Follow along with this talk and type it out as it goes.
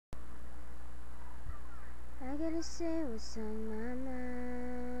gotta say what's on my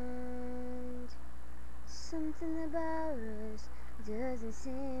mind. Something about us doesn't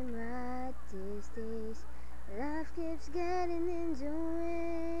seem right these days. Life keeps getting in the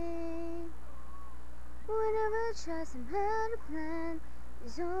way. Whenever I try somehow to plan,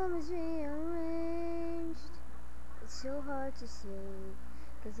 it's always rearranged. It's so hard to say,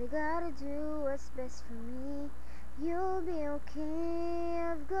 'cause I gotta do what's best for me. You'll be okay,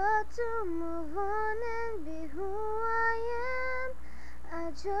 I've got to move on and be who I am.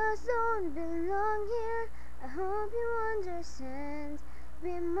 I just don't belong here, I hope you understand.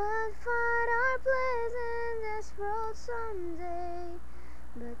 We might find our place in this world someday,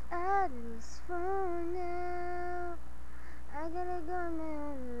 but at least for now, I gotta go my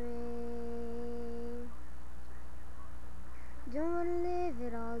own way. Don't wanna leave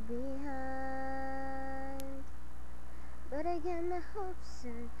it all behind, but I get my hopes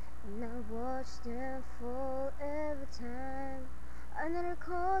in, and I watch them fall every time. Another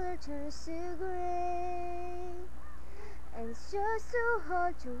color turns to gray, and it's just too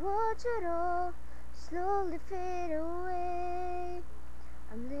hard to watch it all slowly fade away.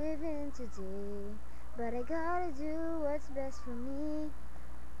 I'm living today, but I gotta do what's best for me.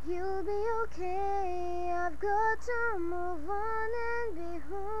 You'll be okay, I've got to move on and be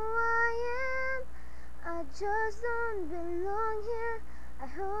who I am. I just don't belong here, I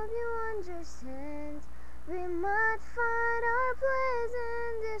hope you understand. We might find our place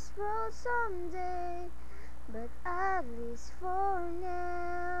in this world someday, but at least for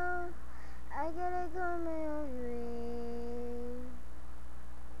now, I gotta go my own way.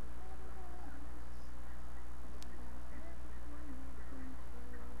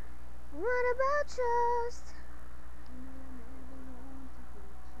 What about trust?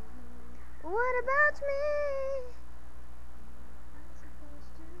 What about me?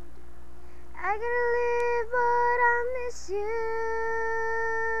 I gotta live, but I miss you.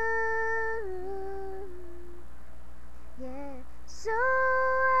 Yeah, so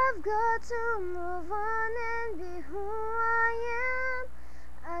I've got to move on and be who I am.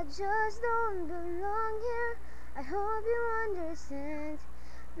 I just don't belong here, I hope you understand.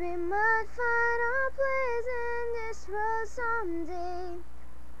 We might find our place in this world someday,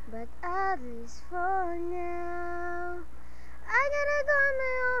 but at least for now, I gotta go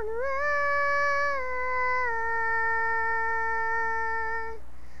my own way.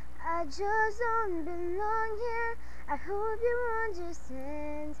 I just don't belong here, I hope you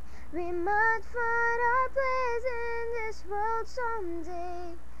understand. We might find our place in this world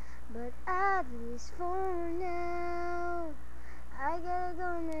someday, but at least for